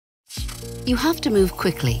You have to move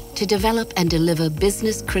quickly to develop and deliver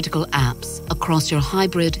business-critical apps across your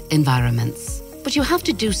hybrid environments. But you have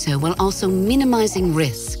to do so while also minimizing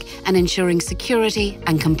risk and ensuring security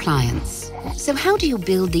and compliance. So how do you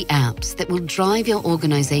build the apps that will drive your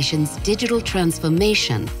organization's digital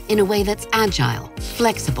transformation in a way that's agile,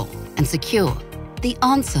 flexible, and secure? The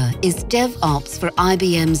answer is DevOps for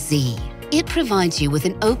IBM Z. It provides you with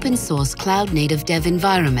an open-source cloud-native dev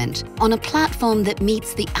environment on a platform that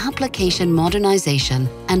meets the application modernization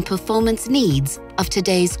and performance needs of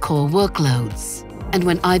today's core workloads. And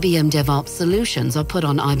when IBM DevOps solutions are put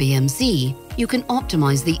on IBM Z, you can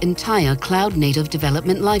optimize the entire cloud-native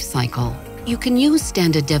development lifecycle. You can use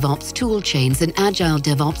standard DevOps toolchains and Agile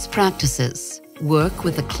DevOps practices, work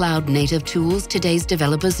with the cloud-native tools today's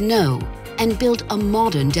developers know, and build a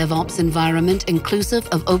modern DevOps environment inclusive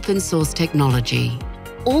of open-source technology.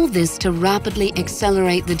 All this to rapidly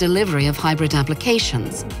accelerate the delivery of hybrid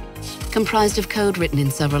applications, comprised of code written in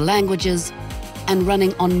several languages and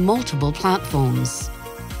running on multiple platforms.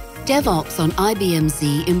 DevOps on IBM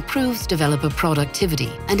Z improves developer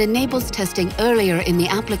productivity and enables testing earlier in the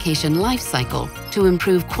application lifecycle to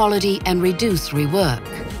improve quality and reduce rework.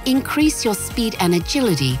 Increase your speed and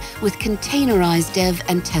agility with containerized dev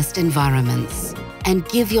and test environments. And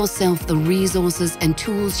give yourself the resources and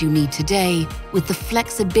tools you need today with the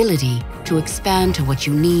flexibility to expand to what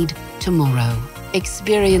you need tomorrow.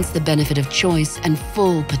 Experience the benefit of choice and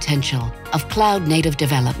full potential of cloud-native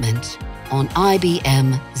development on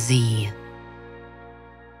IBM Z.